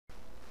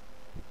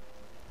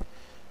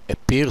a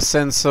peer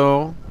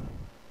sensor,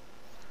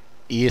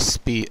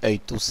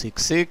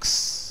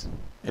 ESP8266,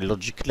 a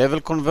logic level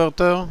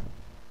converter,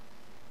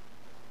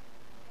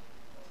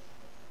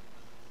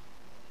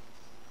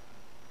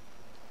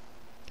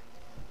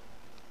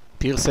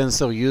 peer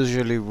sensor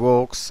usually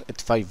works at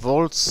 5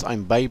 volts.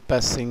 I'm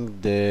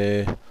bypassing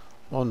the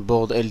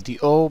onboard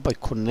LDO by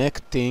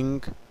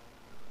connecting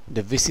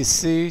the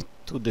VCC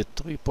to the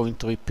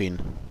 3.3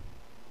 pin.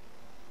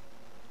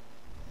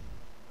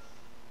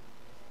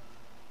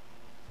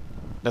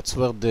 That's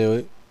where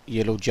the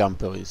yellow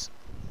jumper is.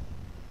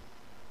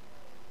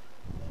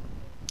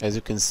 As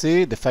you can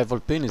see, the 5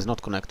 volt pin is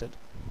not connected.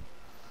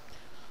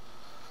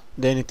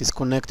 Then it is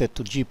connected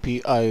to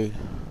GPI2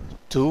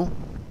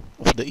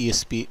 of the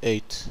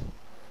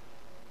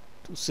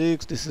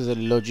ESP8266. This is a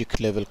logic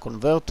level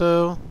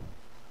converter.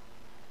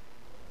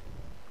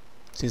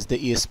 Since the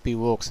ESP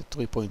works at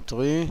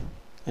 3.3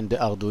 and the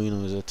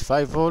Arduino is at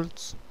 5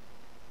 volts,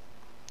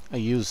 I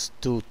use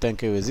 2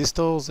 10K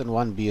resistors and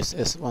 1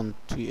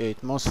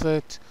 BSS138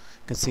 MOSFET.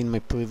 You can see in my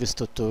previous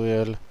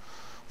tutorial of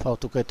how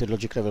to create a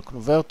logic level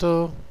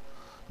converter.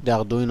 The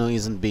Arduino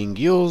isn't being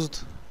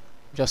used,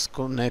 just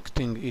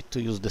connecting it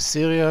to use the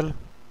serial.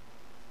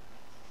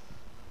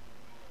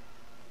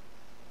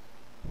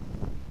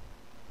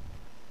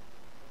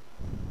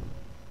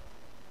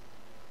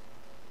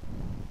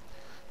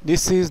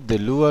 This is the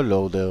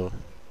lualoader.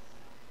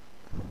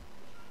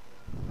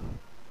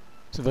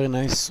 It's a very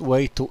nice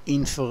way to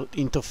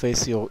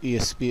interface your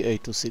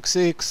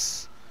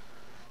ESP8266.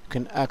 You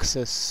can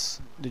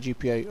access the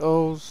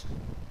GPIOs.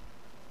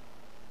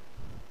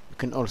 You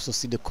can also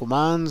see the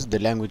commands. The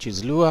language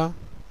is Lua.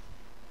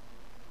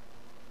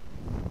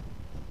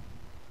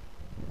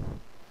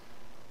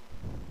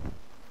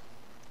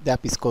 The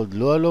app is called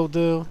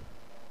lualoader.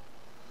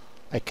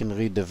 I can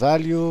read the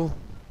value.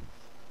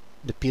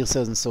 The peer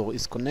sensor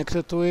is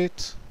connected to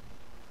it.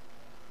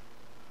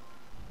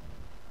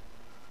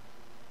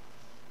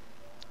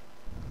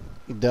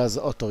 It does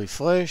auto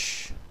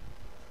refresh.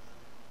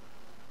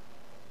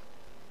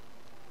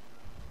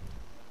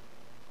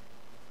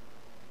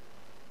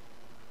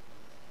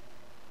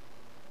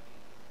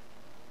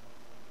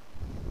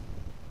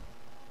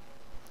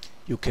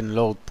 You can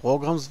load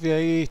programs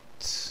via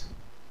it.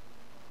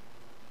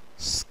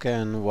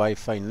 Scan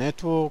Wi-Fi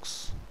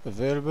networks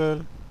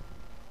available.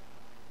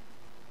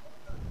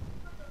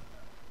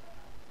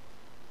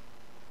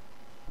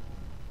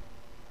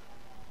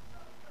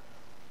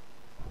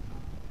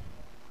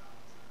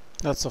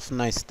 Lots of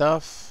nice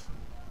stuff.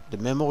 The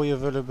memory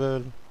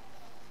available,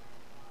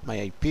 my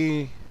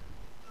IP,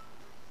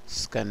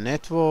 scan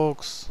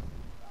networks.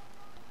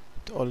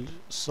 It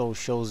also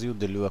shows you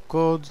the Lua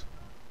code.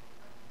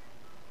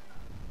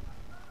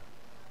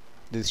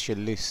 This shall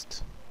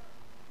list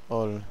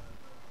all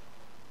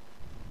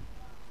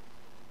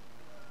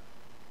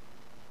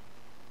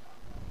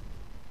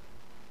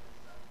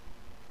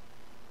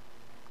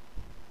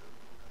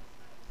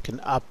can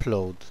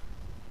upload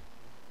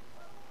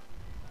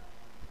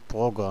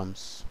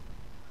programs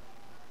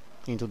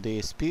into the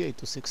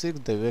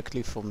ESP8266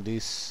 directly from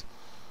this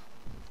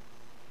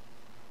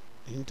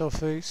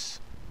interface.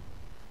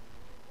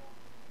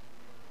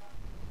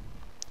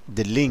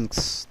 The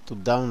links to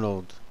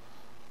download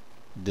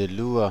the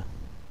Lua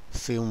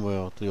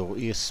firmware to your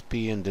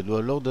ESP and the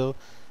lualoader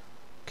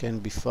can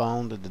be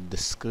found at the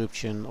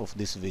description of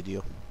this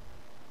video.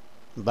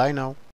 Bye now.